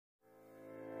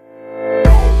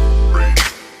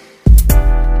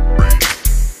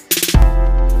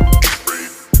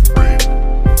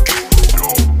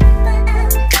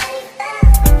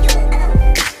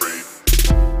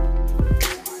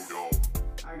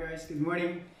guys, good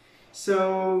morning.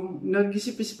 So,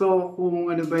 nag-isip-isip ako kung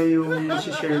ano ba yung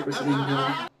share ko sa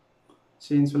inyo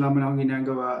since wala man akong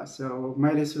ginagawa. So,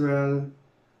 might as well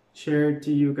share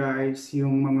to you guys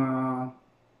yung mga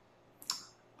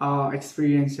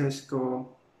experiences ko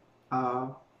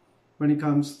when it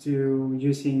comes to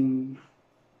using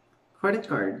credit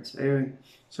cards. Ayun.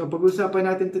 So, pag-usapan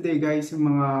natin today guys yung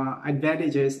mga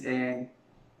advantages and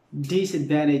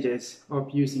disadvantages of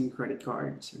using credit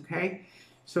cards. Okay?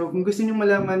 So, kung gusto niyo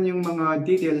malaman yung mga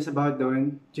details about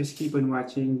doon, just keep on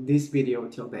watching this video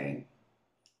till the end.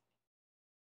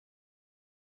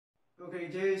 Okay,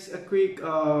 just a quick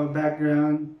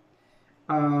background.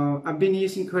 I've been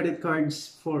using credit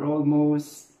cards for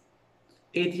almost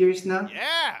 8 years now.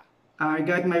 Yeah! I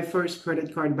got my first credit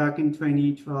card back in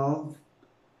 2012.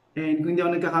 And kung hindi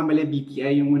ako nagkakamali,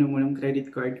 BPI yung unang-unang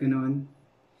credit card ko noon.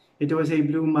 It was a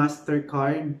Blue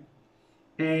Mastercard.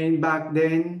 And back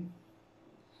then,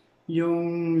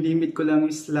 yung limit ko lang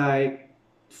is like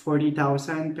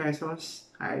 40,000 pesos.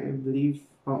 I believe.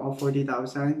 Oo,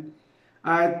 40,000.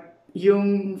 At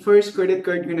yung first credit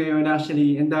card ko na yun,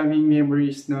 actually, ang daming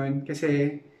memories noon.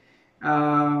 Kasi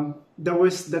that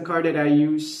was the card that I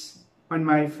used on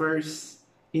my first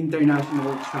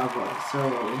international travel. So,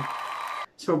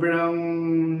 sobrang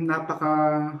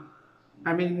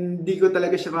di ko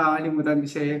talaga siya makakalimutan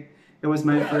kasi it was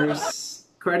my first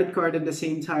credit card at the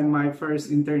same time my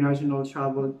first international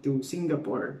travel to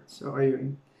Singapore. So,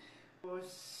 ayun.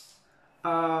 Tapos,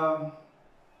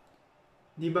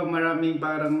 di ba maraming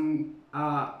parang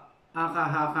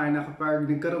haka-haka na kapag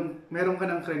meron ka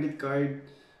ng credit card,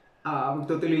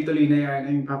 magtutuloy-tuloy na yan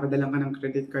ay papadalan ka ng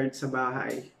credit card sa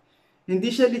bahay. Hindi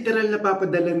siya literal na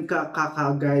papadalan ka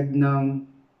kakagad ng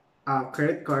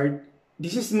credit card.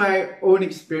 This is my own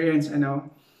experience,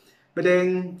 But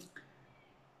then,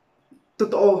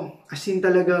 totoo, as in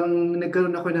talagang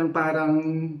nagkaroon ako ng parang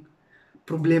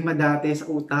problema dati sa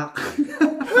utak.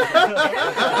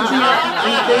 Kasi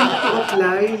I tend to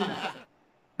apply.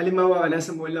 Halimbawa,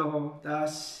 nasa mall ako,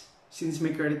 tapos since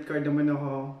may credit card naman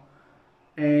ako,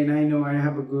 and I know I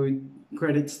have a good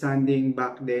credit standing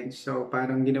back then, so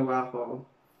parang ginawa ko,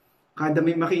 kada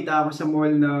may makita ako sa mall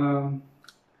na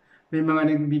may mga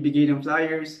nagbibigay ng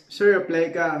flyers, Sir,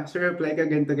 apply ka,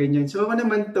 ganito, ganyan. So ako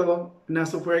naman na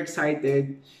super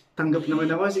excited, tanggap naman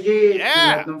ako, sige,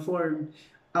 lahat ng form.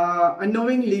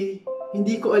 Unknowingly,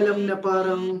 hindi ko alam na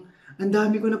parang, ang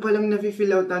dami ko na palang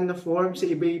na-fill outan na form sa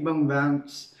iba-ibang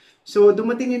banks. So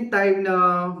dumating yung time na,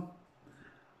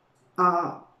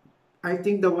 I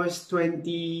think that was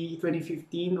 2015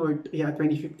 or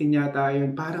 2015 yata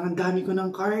yun. Parang ang dami ko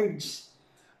ng cards.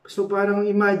 So parang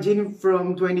imagine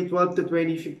from 2012 to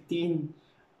 2015,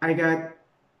 I got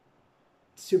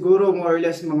siguro more or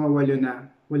less mga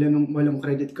 8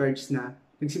 credit cards na.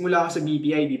 Nagsimula ako sa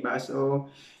BPI, di ba? So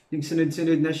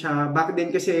nagsunod-sunod na siya. Back then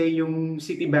kasi yung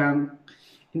Citibank,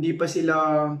 hindi pa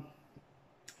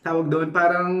tawag doon,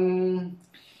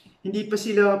 hindi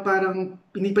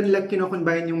pa nila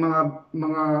kino-combine yung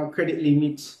mga credit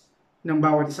limits ng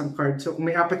bawat isang card. So kung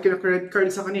may 4 ka na credit card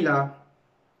sa kanila,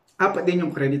 4 din yung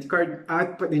credit card,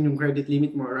 4 din yung credit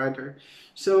limit mo rather.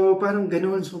 So parang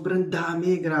ganun, sobrang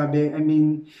dami, grabe. I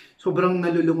mean, sobrang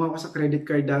nalulungo ako sa credit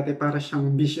card dati, para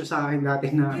siyang bisyo sa akin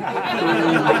dati na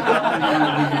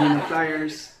bibigyan ng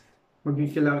flyers,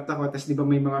 mag-fill out ako, tapos di ba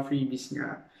may mga freebies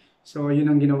nga. So yun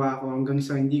ang ginawa ko hanggang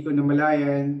sa hindi ko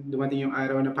namalayan, dumating yung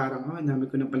araw na parang, dami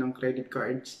ko na palang credit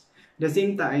cards. At the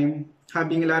same time,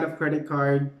 having a lot of credit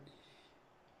card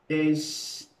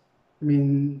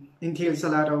entails a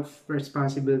lot of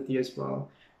responsibility as well.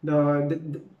 The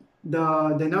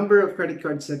number of credit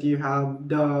cards that you have,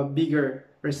 the bigger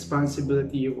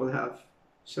responsibility you will have.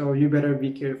 So you better be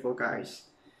careful, guys.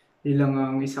 Yun lang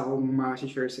ang isa kong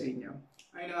ma-share sa inyo.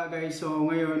 Ayun na guys, so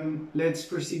ngayon, let's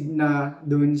proceed na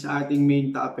dun sa ating main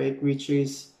topic, which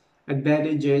is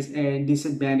advantages and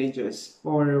disadvantages,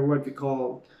 or what we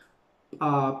call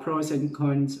pros and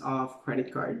cons of credit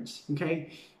cards.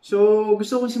 Okay? So,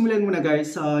 gusto kong simulan muna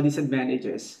guys sa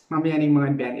disadvantages. Mamaya na yung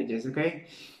mga advantages, okay?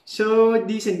 So,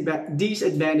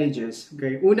 disadvantages.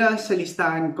 Okay? Una sa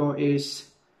listahan ko is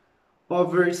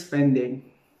overspending.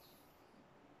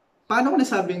 Paano ko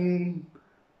nasabing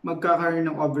magkakaroon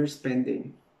ng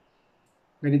overspending?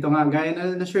 Ganito nga, gaya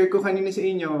na na-share ko kanina sa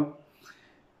inyo,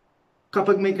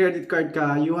 kapag may credit card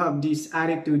ka, you have this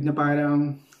attitude na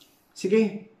parang,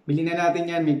 sige, bilhin na natin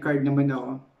yan, may card naman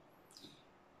ako.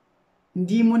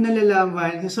 Hindi mo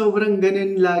nalalaman, sobrang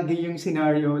ganun lagi yung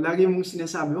scenario. Lagi mong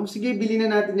sinasabi, sige, bilhin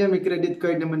na natin yan, may credit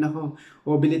card naman ako.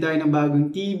 O, bili tayo ng bagong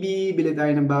TV, bili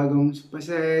tayo ng bagong sofa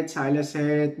set, sala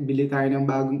set, bili tayo ng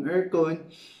bagong aircon.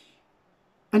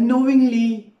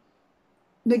 Unknowingly,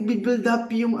 nagbi-build up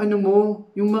yung ano mo,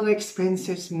 yung mga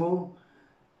expenses mo.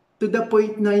 To the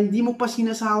point na hindi mo pa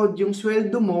sinasahod yung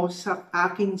sweldo mo sa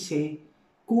akin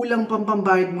kulang pang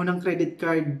pambayad mo ng credit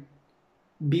card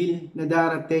bill na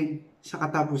darating sa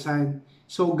katapusan.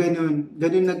 So, ganun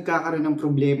nagkakaroon ng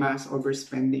problema sa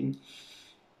overspending.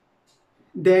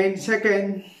 Then,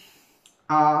 second,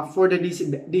 for the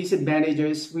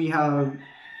disadvantages, we have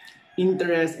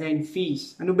interest and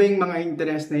fees. Ano ba yung mga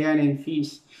interest na yan and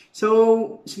fees?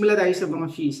 So, simula tayo sa mga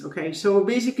fees, okay? So,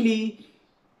 basically,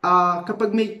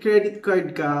 kapag may credit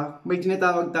card ka, may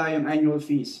tinatawag tayong annual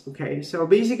fees, okay? So,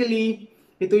 basically,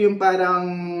 ito yung parang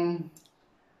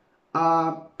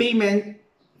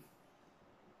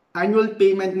annual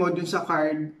payment mo dun sa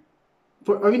card,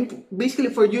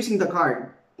 basically for using the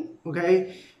card,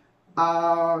 okay?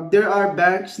 There are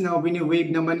banks na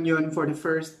wini-waive naman yon for the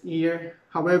first year.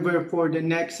 However, for the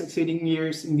next succeeding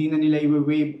years, hindi na nila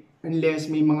i-waive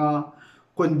unless may mga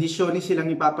kondisyones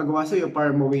silang ipapagawa sa'yo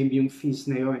para ma-waive yung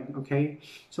fees na yon. Okay?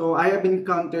 So, I have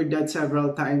encountered that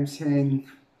several times and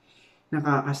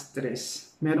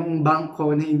nakaka-stress. Merong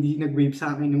bangko na hindi nag-waive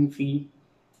sa akin ng fee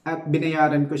at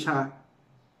binayaran ko siya.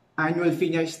 Annual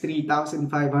fee niya is 3,500.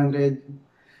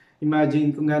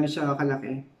 Imagine kung gaano siya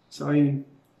kalaki. So, ayun.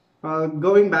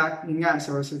 Going back, yun nga,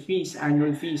 so fees,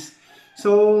 annual fees.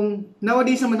 So,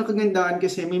 nowadays naman ang kagandahan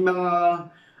kasi may mga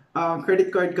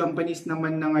credit card companies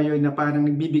naman na ngayon na parang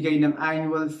nagbibigay ng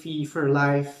annual fee for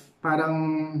life. Parang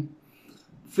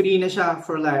free na siya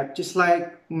for life. Just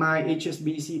like my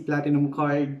HSBC Platinum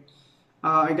card.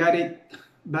 I got it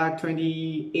back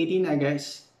 2018, I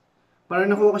guess. Parang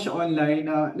nakuha ko siya online.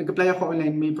 Nag-apply ako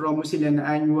online, may promo sila na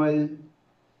annual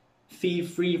fee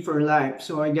free for life.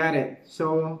 So, I got it.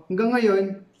 So, hanggang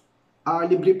ngayon,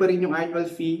 libre pa rin yung annual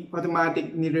fee.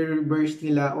 Automatic nire-reverse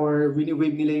nila or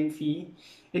wini-waive nila yung fee.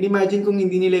 And imagine kung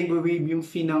hindi nila i-waive yung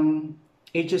fee ng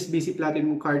HSBC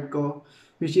Platinum card ko,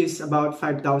 which is about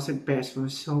 5,000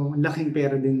 pesos. So, laking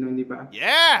pera din nun, di ba?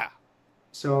 Yeah!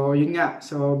 So, yun nga.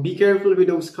 So, be careful with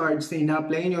those cards na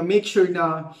ina-apply nyo. Make sure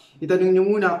na itanong nyo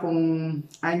muna kung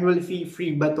annual fee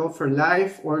free ba to for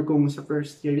life or kung sa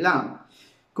first year lang.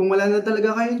 Kung wala na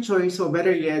talaga kayong choice, so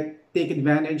better yet, take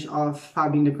advantage of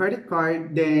having the credit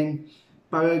card. Then,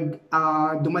 pag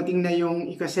dumating na yung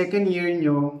ika-second year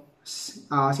nyo,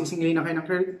 sisingilin na kayo ng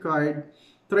credit card,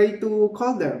 try to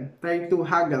call them, try to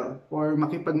haggle, or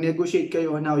makipag-negotiate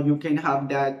kayo on how you can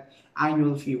have that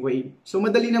annual fee waive. So,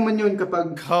 madali naman yun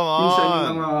kapag minsan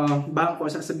yung mga bangko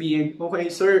sasabihin,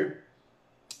 okay sir,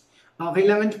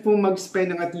 kailangan nyo po mag-spend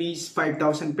ng at least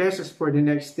 5,000 pesos for the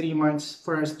next 3 months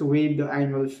for us to waive the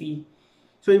annual fee.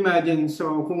 So imagine,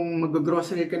 so kung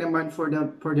mag-grocery ka naman for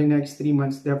the next 3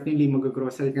 months, definitely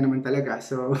mag-grocery ka naman talaga.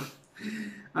 So,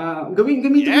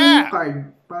 gamitin mo yung card.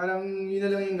 Parang yun na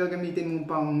lang yung gagamitin mo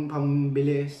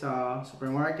pambili sa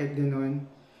supermarket,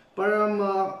 gano'n. Para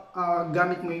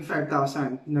gamit mo yung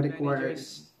 5,000 na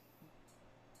requires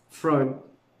fraud.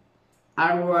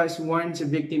 I was once a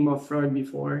victim of fraud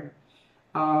before.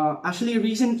 Actually,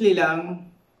 recently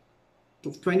lang,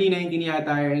 2019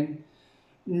 yata yun,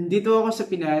 dito ako sa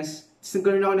Pinas,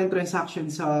 nagkaroon ako ng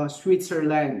transaction sa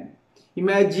Switzerland.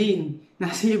 Imagine,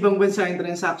 nasa ibang bansa yung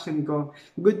transaction ko.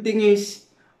 Good thing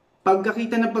is,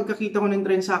 pagkakita ko ng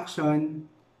transaction,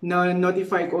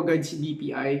 na-notify ko agad si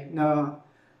BPI na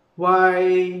why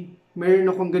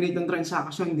meron akong ganitong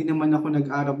transaction, hindi naman ako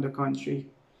nag-out of the country.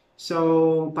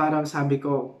 So, parang sabi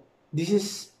ko, this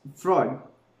is fraud.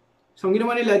 So, ang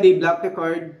ginawa nila, they block the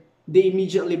card. They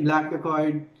immediately block the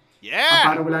card.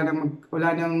 Yeah! Para wala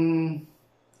nang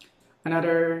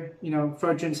another,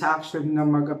 fraud transaction na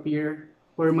mag-appear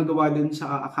or magawa dun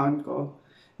sa account ko.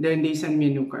 Then, they send me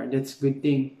a new card. That's a good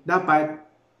thing. Dapat,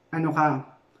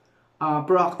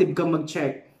 proactive ka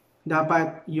mag-check.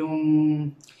 Dapat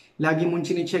lagi mong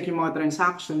chine-check yung mga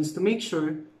transactions to make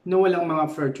sure na walang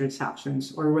mga fraud transactions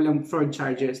or walang fraud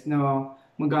charges na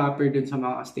mag-a-appear dun sa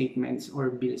mga statements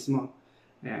or bills mo.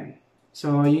 Ayan.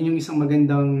 So, yun yung isang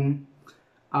magandang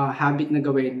habit na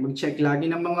gawin. Mag-check lagi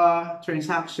ng mga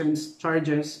transactions,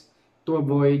 charges to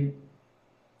avoid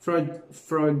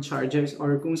fraud charges.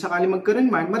 Or kung sakali magkaroon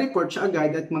man, ma-report siya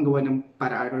agad at magawa ng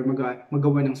paraan or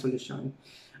magawa ng solusyon.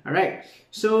 Alright.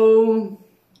 So,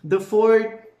 the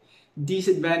fourth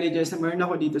disadvantages na meron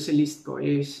ako dito sa list ko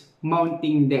is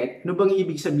mounting debt. Ano bang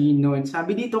ibig sabihin nun?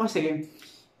 Sabi dito kasi,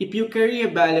 if you carry a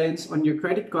balance on your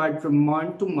credit card from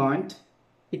month to month,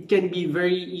 it can be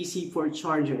very easy for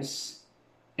charges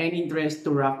and interest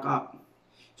to rack up.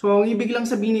 So, ang ibig lang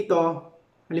sabihin nito,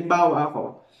 halimbawa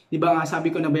ako, di ba nga sabi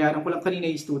ko nabayaran ko lang kanina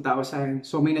is 2,000.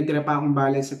 So, may natira pa akong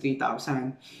balance sa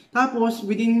 3,000. Tapos,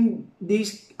 within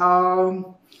this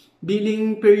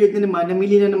billing period na naman,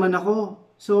 namili na naman ako.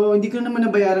 So, hindi ko naman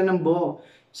nabayaran ng buo.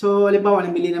 So, halimbawa,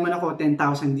 namili naman ako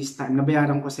 10,000 this time,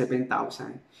 nabayaran ko 7,000.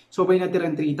 So, may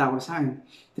natirang 3,000.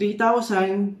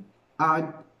 3,000,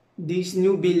 this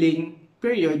new billing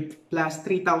period plus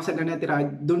 3,000 na natira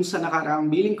dun sa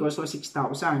nakaraang billing ko, so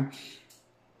 6,000.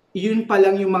 Yun pa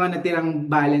lang yung mga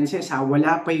natirang balances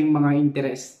wala pa yung mga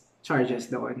interest charges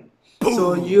doon.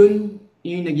 So, yun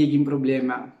yung nagiging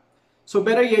problema. So,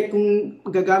 better yet, kung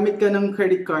gagamit ka ng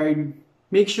credit card,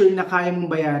 make sure na kaya mong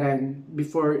bayaran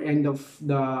before end of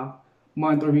the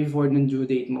month or before ng due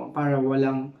date mo para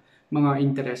walang mga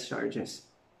interest charges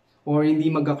or hindi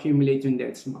mag-accumulate yung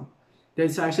debts mo.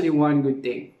 That's actually one good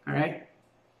thing. Alright?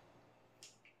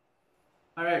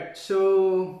 Alright,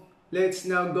 so let's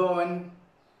now go on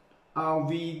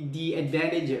with the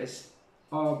advantages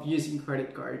of using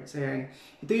credit cards. Ayan.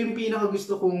 Ito yung pinaka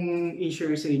gusto kong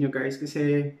i-share sa inyo guys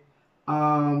kasi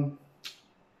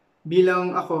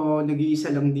bilang ako,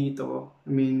 nag-iisa lang dito.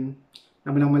 I mean,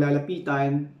 naman ang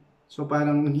malalapitan. So,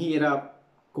 parang ang hirap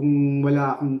kung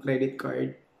wala akong credit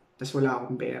card, tas wala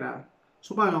akong pera.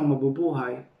 So, paano ako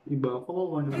mabubuhay? Diba?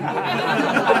 Oo, ano.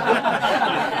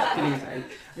 Kidding aside.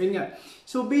 Ayun nga.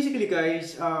 So, basically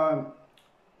guys,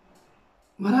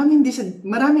 maraming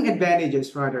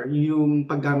advantages rather, yung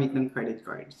paggamit ng credit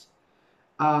cards.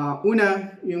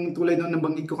 Una, yung tulad ng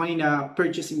nabanggit ko kanina,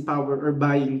 purchasing power or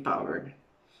buying power.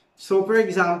 So, for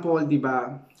example, di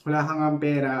ba, wala kang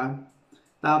pera,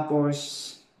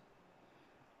 tapos,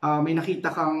 may nakita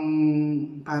kang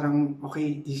parang,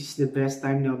 okay, this is the best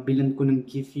time na bilang ko ng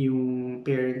gift yung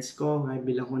parents ko, ay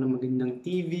bilang ko ng magandang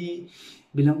TV,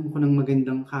 bilang ko ng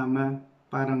magandang kama,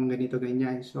 parang ganito,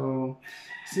 ganyan. So,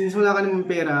 since wala ka naman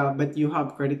pera, but you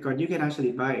have credit card, you can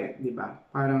actually buy it, di ba?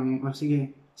 Parang,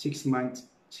 sige, 6 months,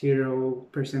 0%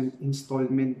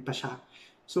 installment pa siya.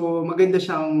 So, maganda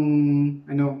siyang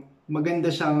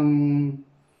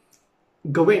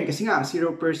gawin kasi nga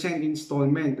 0%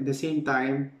 installment at the same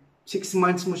time 6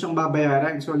 months mo siyang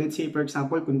babayaran. So let's say for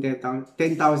example kung 10,000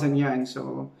 yan,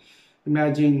 so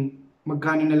imagine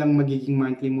magkano na lang magiging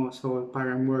monthly mo. So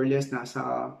parang more or less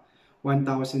nasa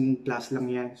 1,000 plus lang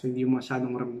yan, so hindi mo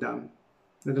masyadong ramdam.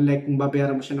 Not like kung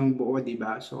babayaran mo siya ng buo,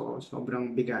 diba? So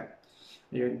sobrang bigat.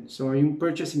 Ayun. So yung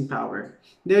purchasing power.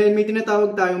 Then may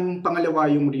tinatawag tayong pangalawa,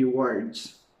 yung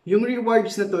rewards. Yung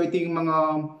rewards na to, ito yung mga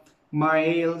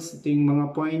miles, ito yung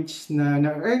mga points na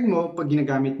na-earn mo pag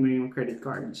ginagamit mo yung credit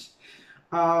cards.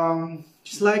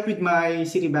 Just like with my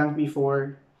Citibank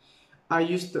before, I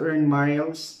used to earn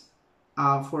miles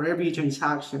for every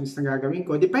transactions na gagawin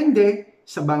ko. Depende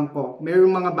sa bangko.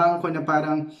 Mayroong mga bangko na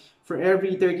parang for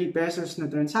every 30 pesos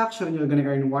na transaction, you're gonna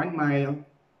earn 1 mile,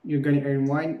 you're gonna earn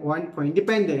 1 point.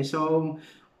 Depende. So,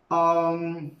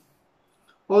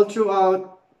 all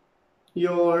throughout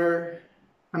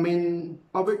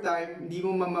over time, hindi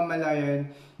mo mamamalayan,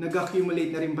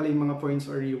 nag-accumulate na rin pala yung mga points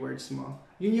or rewards mo.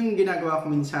 Yun yung ginagawa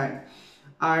ko minsan.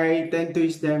 I tend to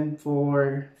use them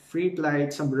for free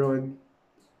flights abroad.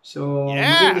 So,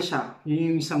 maganda siya. Yun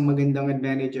yung isang magandang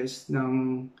advantage ng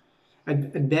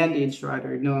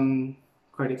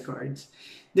credit cards.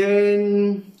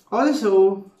 Then,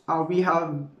 also, we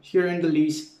have here in the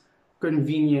list,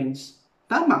 convenience.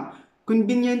 Tama.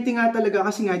 Convenient nga talaga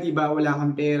kasi nga, di ba, wala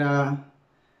kang pera.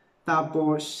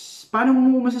 Tapos, paano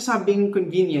mo masasabing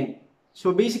convenient?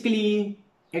 So, basically,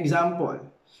 example,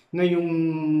 ngayong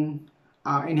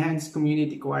enhanced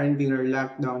community quarantine or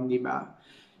lockdown, di ba?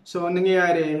 So,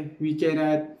 nangyayari, we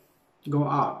cannot go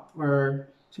out. Or,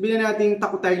 sabihin na natin,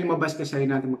 takot tayo lumabas kasi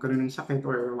ayaw natin magkaroon ng sakit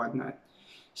or whatnot.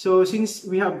 So, since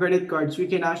we have credit cards, we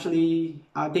can actually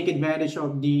take advantage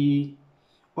of the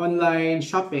online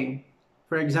shopping.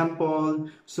 For example,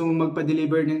 gusto mong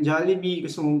magpa-deliver ng Jollibee,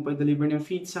 gusto mong magpa-deliver ng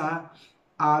pizza,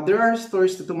 there are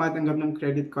stores na tumatanggap ng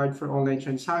credit card for online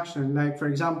transaction. Like for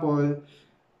example,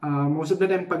 most of the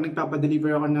time pag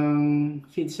nagpapa-deliver ako ng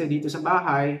pizza dito sa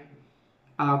bahay,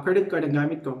 credit card ang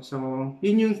gamit ko. So,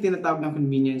 yun yung tinatawag ng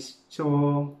convenience.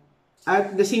 So,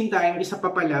 at the same time, isa pa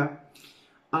pala,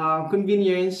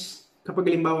 convenience,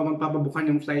 kapag halimbawa magpapabukan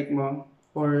ng flight mo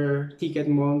or ticket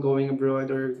mo going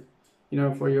abroad or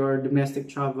for your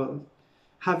domestic travel,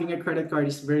 having a credit card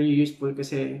is very useful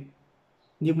kasi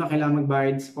hindi mo na kailangan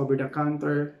magbayad over the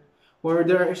counter, or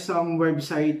there are some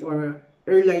website or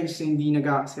airlines na hindi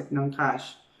nag-accept ng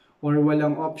cash or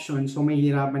walang option, so may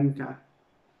hirapan ka.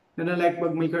 Na like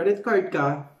pag may credit card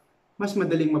ka, mas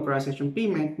madaling ma-process yung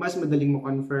payment, mas madaling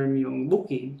mo-confirm yung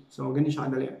booking. So, ganun siya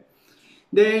kadali.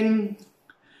 Then,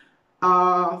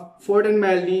 fourth and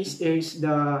my list is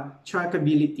the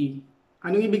trackability.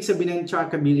 Anong ibig sabihin ng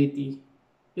trackability?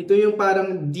 Ito yung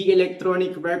parang the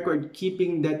electronic record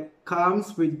keeping that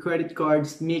comes with credit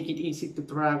cards make it easy to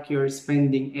track your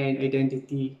spending and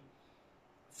identity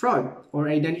fraud or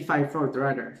identify fraud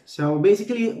rather. So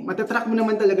basically, matatrack mo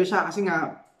naman talaga siya kasi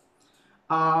nga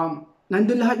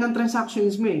nandun lahat ng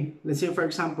transactions mo eh. Let's say for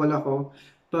example ako,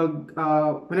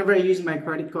 whenever I use my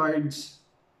credit cards,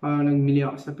 nagmili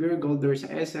ako sa Pure Gold or sa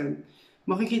SM,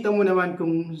 makikita mo naman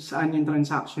kung saan yung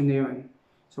transaction na yun.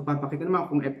 So papakita naman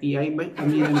kung FTI ba,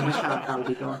 ano ba siya, tawag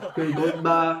dito, Pure Gold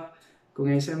ba, kung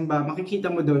SM ba,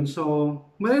 makikita mo doon. So,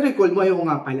 marirecall mo, ayaw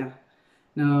nga pala,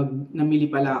 na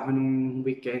namili pala ako nung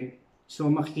weekend.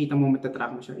 So, makikita mo,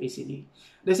 matatrack mo siya easily.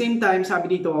 At the same time,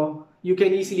 sabi dito, you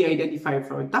can easily identify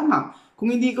fraud. Tama.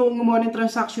 Kung hindi ka gumawa ng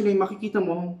transaction na makikita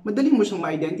mo, madali mo siyang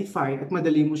ma-identify at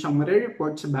madali mo siyang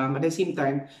ma-report sa bank. At the same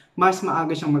time, mas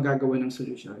maaga siyang magagawa ng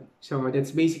solution. So,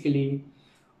 that's basically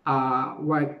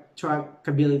what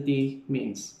trackability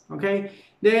means. Okay?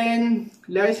 Then,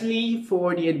 lastly,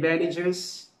 for the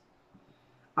advantages,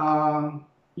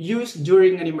 use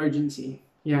during an emergency.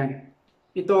 Yan.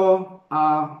 Ito,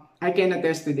 I can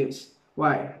attest to this.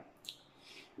 Why?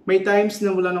 May times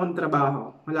na wala na akong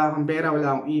trabaho, wala akong pera,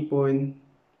 wala akong ipon,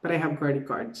 but I have credit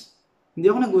cards. Hindi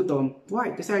ako nagutom.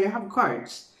 Why? Kasi I have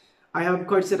cards. I have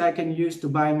cards that I can use to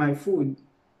buy my food.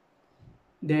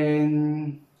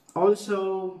 Then,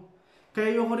 also,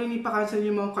 kaya ayoko rin ipakancel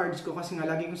yung mga cards ko kasi nga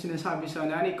lagi kong sinasabi sa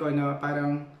nanay ko na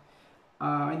parang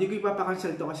hindi ko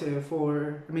ipapakancel to kasi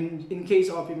in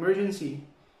case of emergency.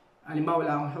 Halimbawa,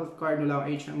 wala akong health card, wala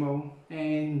akong HMO,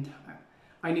 and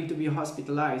I need to be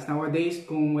hospitalized. Nowadays,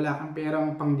 kung wala kang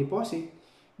perang pang-deposit,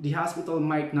 the hospital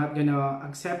might not gonna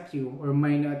accept you or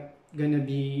might not gonna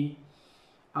be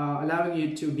allowing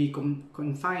you to be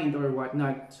confined or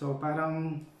whatnot. So,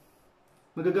 parang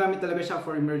magagamit talaga siya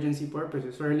for emergency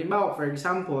purposes. Or halimbawa, for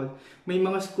example, may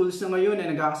mga schools na ngayon na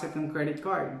nag-accept ng credit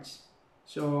cards.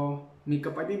 So, may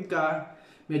kapatid ka,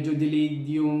 medyo delayed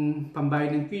yung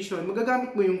pambayad ng tuition,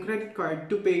 magagamit mo yung credit card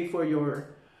to pay for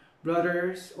your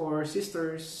brothers or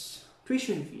sisters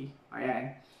tuition fee.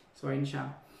 Ayan. So, ayun siya.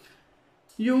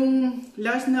 Yung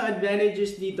last na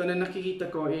advantages dito na nakikita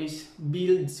ko is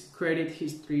builds credit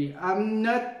history. I'm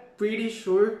not pretty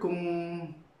sure kung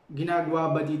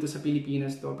ginagawa ba dito sa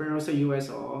Pilipinas to, pero sa US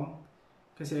oo.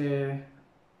 Kasi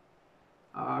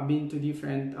been to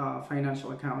different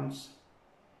financial accounts.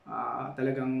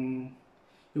 Talagang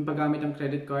yung paggamit ng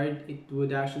credit card, it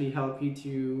would actually help you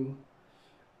to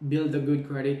build a good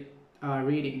credit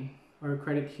rating or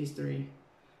credit history.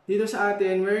 Dito sa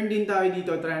atin, meron din tayo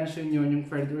dito, TransUnion, yung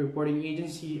credit reporting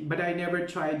agency, but I never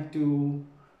tried to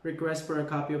request for a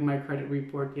copy of my credit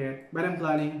report yet. But I'm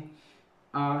planning,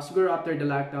 siguro after the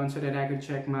lockdown so that I could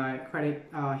check my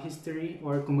credit history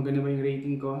or kung maganda ba yung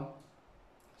rating ko.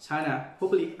 Sana.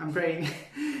 Hopefully. I'm praying.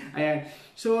 Ayan.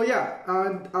 So, yeah.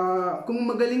 Kung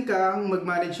magaling ka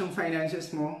mag-manage ng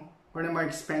finances mo or ng mga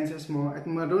expenses mo at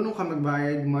marunong ka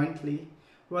magbayad monthly,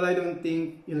 well, I don't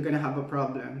think you're gonna have a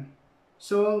problem.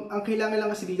 So, ang kailangan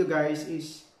lang kasi dito guys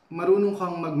is marunong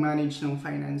kang mag-manage ng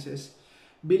finances.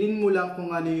 Bilin mo lang kung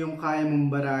ano yung kaya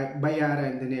mong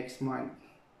bayaran the next month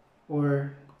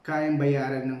or kayang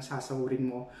bayaran ng sasahurin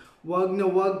mo. Wag na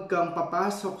wag kang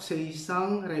papasok sa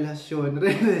isang relasyon.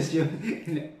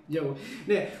 Joke.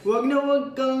 Wag na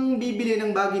wag kang bibili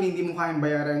ng bagay na hindi mo kayang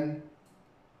bayaran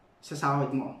sa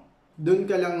sahod mo. Doon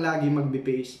ka lang lagi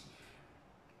magbe-base.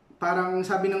 Parang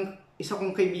sabi ng isa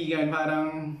kong kaibigan,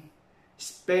 parang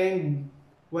spend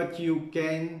what you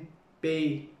can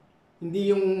pay.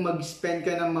 Hindi yung mag-spend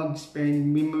ka na mag-spend,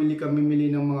 mimili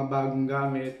ng mga bagong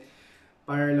gamit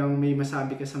para lang may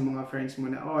masabi ka sa mga friends mo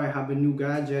na, oh, I have a new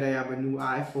gadget, I have a new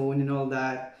iPhone and all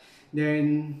that.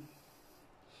 Then,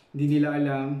 hindi nila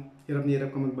alam, hirap na hirap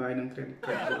ka magbayad ng credit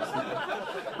card.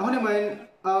 Ako naman,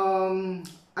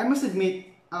 I must admit,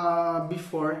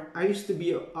 before, I used to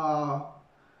be a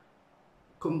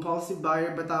compulsive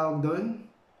buyer ba tawag doon?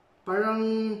 Parang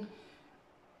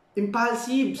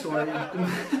impulsive, sorry.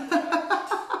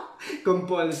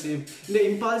 Compulsive.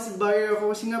 Hindi, impulsive buyer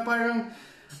ako kasi nga parang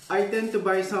I tend to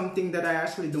buy something that I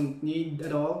actually don't need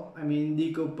at all. I mean,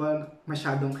 hindi ko pa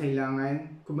masyadong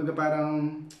kailangan. Kumbaga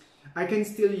parang I can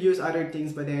still use other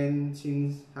things but then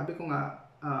since sabi ko nga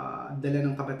dala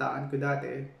ng kabataan ko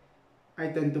dati, I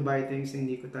tend to buy things na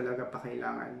hindi ko talaga pa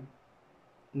kailangan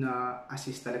na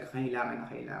assist talaga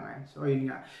kailangan. So,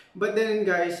 yun nga. But then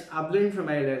guys, I've learned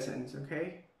from my lessons,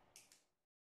 okay?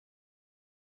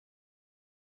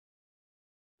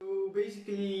 So,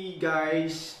 basically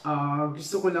guys,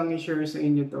 gusto ko lang i-share sa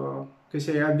inyo to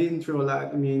kasi I've been through a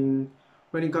lot. I mean,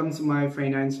 when it comes to my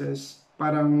finances,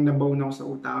 parang nabaw na ako sa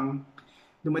utang.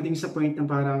 Dumating sa point na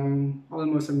parang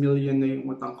almost 1 million na yung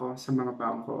utang ko sa mga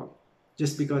bangko.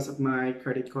 just because of my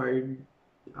credit card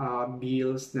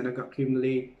bills na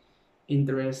nag-accumulate,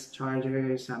 interest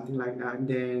charges, something like that.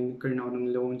 Then nagkaroon ako ng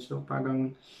loan. So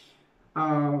parang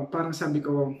sabi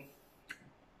ko,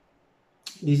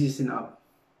 this is enough.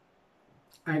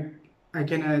 I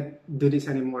cannot do this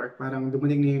anymore. Parang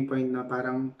dumating na yung point na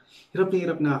parang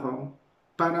hirap na ako.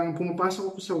 Parang pumapasok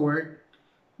ako sa work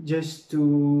just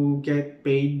to get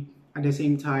paid. At the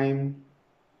same time,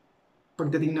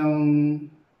 pagdating ng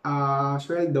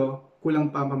sweldo, kulang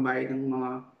pa pambayad ng mga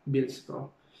bills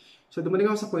ko. So dumating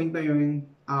ako sa point na yun,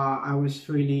 I was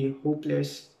really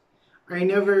hopeless. I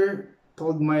never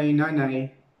told my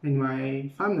nanay and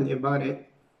my family about it.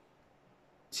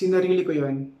 Sinarili ko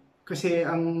yun. Kasi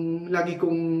ang lagi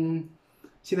kong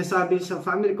sinasabi sa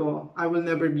family ko, I will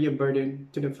never be a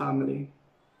burden to the family.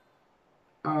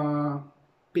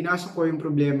 Pinasok ko yung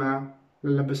problema,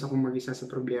 lalabas ako mag-isa sa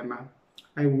problema.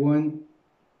 I won't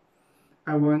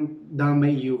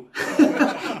damay you.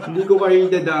 Hindi ko kayo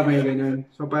dadamay, ganun.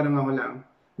 So parang ako lang.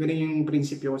 Ganun yung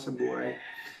prinsipyo ko sa buhay.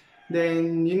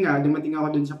 Then, yun nga, dumating ako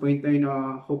dun sa point na yun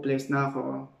na hopeless na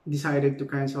ako. Decided to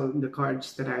cancel the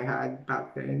cards that I had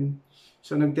back then.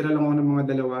 So, nagtira lang ako ng mga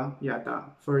dalawa,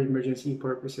 yata, for emergency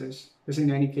purposes. Kasi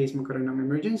in any case, magkaroon ng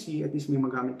emergency, at least may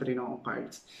magamit pa rin akong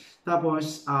cards.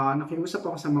 Tapos, nakiusap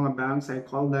ako sa mga banks. I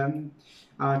called them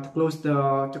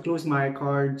to close my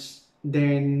cards.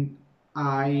 Then,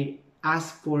 I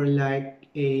asked for like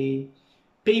a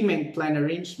payment plan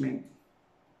arrangement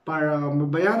para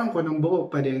mabayaran ko ng buo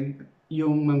pa din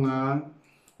yung mga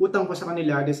utang ko sa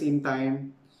kanila. At the same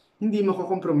time, hindi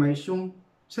mako-compromise yung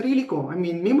sarili ko. I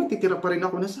mean, may matitira pa rin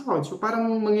ako na sahod. So parang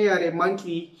mangyayari,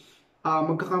 monthly,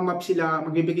 magkakamap sila,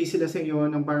 magbibigay sila sa iyo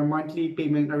ng parang monthly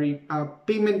payment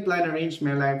plan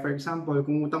arrangement. Like for example,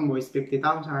 kung utang mo is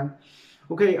 50,000,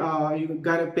 okay, you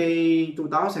gotta pay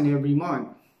 2,000 every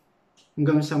month.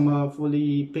 Hanggang sa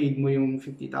fully paid mo yung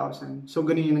 50,000. So,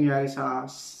 ganun yung nangyari sa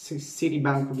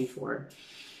Citibank ko before.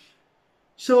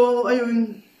 So,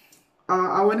 ayun,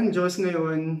 awa ng Diyos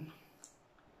ngayon,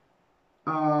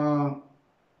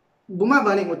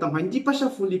 bumaba na yung utang ko. Hindi pa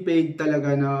siya fully paid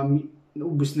talaga na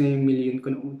naubos na yung million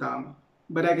ko ng utang.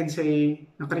 But I can say,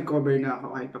 nakarecover na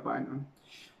ako kahit paano.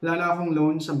 Wala na akong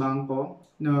loan sa bangko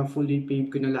na fully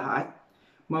paid ko na lahat.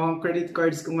 Mga credit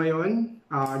cards ko ngayon,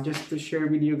 just to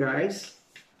share with you guys,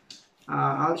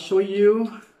 I'll show you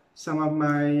some of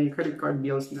my credit card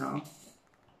bills now.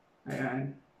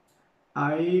 Ayan.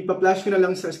 Ipa-flash ko na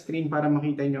lang sa screen para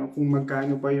makita nyo kung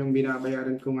magkano pa yung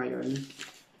binabayaran ko ngayon.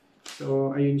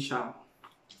 So, ayun siya.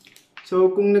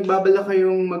 So, kung nagbabala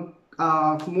kayong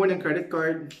kumuha ng credit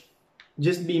card,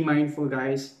 just be mindful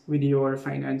guys with your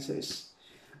finances.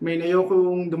 May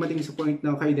ayokong dumating sa point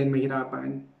na kayo din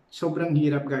mahirapan. Sobrang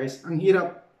hirap guys. Ang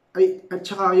hirap. At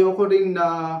saka ayoko rin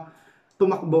na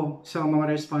tumakbo sa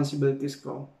mga responsibilities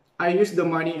ko. I use the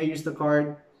money, I use the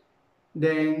card.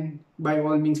 Then, by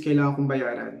all means, kailangan kong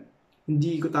bayaran.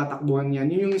 Hindi ko tatakbuhan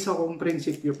yan. Yun yung isa kong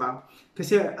prinsipyo pa.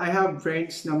 Kasi I have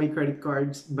friends na may credit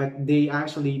cards, but they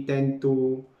actually tend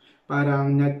to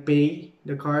parang not pay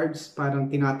the cards,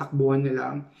 parang tinatakbuhan na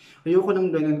lang. Ayoko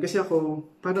nang ganun kasi ako,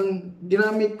 parang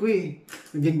ginamit ko eh.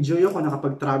 Nag-enjoy ako,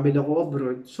 nakapag-travel ako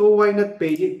abroad. So why not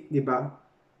pay it, di ba?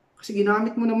 Kasi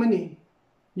ginamit mo naman eh.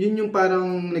 Yun yung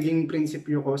parang naging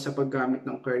prinsipyo ko sa paggamit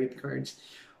ng credit cards.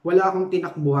 Wala akong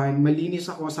tinakbuhan, malinis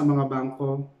ako sa mga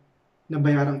bangko,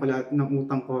 nabayaran ko lahat ng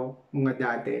utang ko mga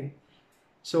dati.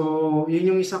 So,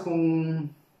 yun yung isa kong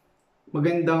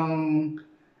magandang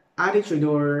attitude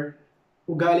or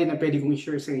ugali na pwede kong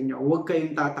i-share sa inyo. Huwag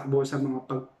kayong tatakbo sa mga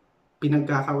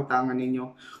pinagkakautangan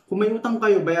ninyo. Kung may utang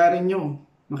kayo, bayaran nyo.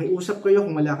 Makiusap kayo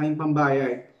kung wala kayong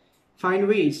pambayad. Find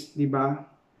ways, di ba?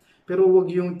 Pero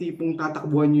huwag yung tipong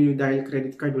tatakbuhan nyo dahil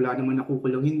credit card, wala naman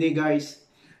nakukulong. Hindi guys.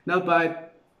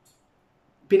 Dapat,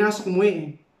 pinasok mo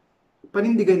eh.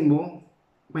 Panindigan mo.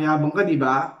 Mayabang ka, di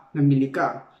ba? Namili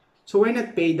ka. So why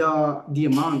not pay the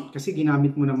amount? Kasi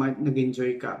ginamit mo naman,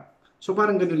 nag-enjoy ka. So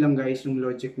parang ganun lang guys yung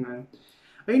logic na.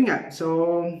 Ayun nga.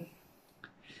 So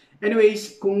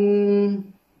anyways, kung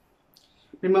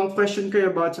may mga question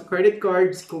kayo about sa credit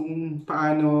cards, kung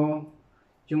paano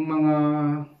yung mga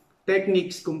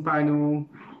techniques, kung paano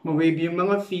ma-waive yung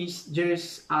mga fees,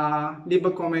 just leave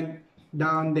a comment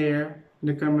down there in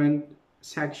the comment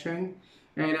section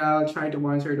and I'll try to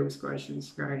answer those questions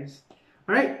guys.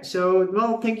 Alright, so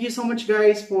well, thank you so much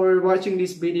guys for watching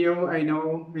this video. I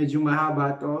know medyo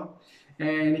mahaba to.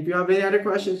 And if you have any other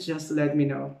questions, just let me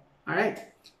know.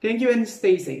 Alright, thank you and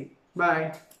stay safe.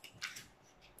 Bye!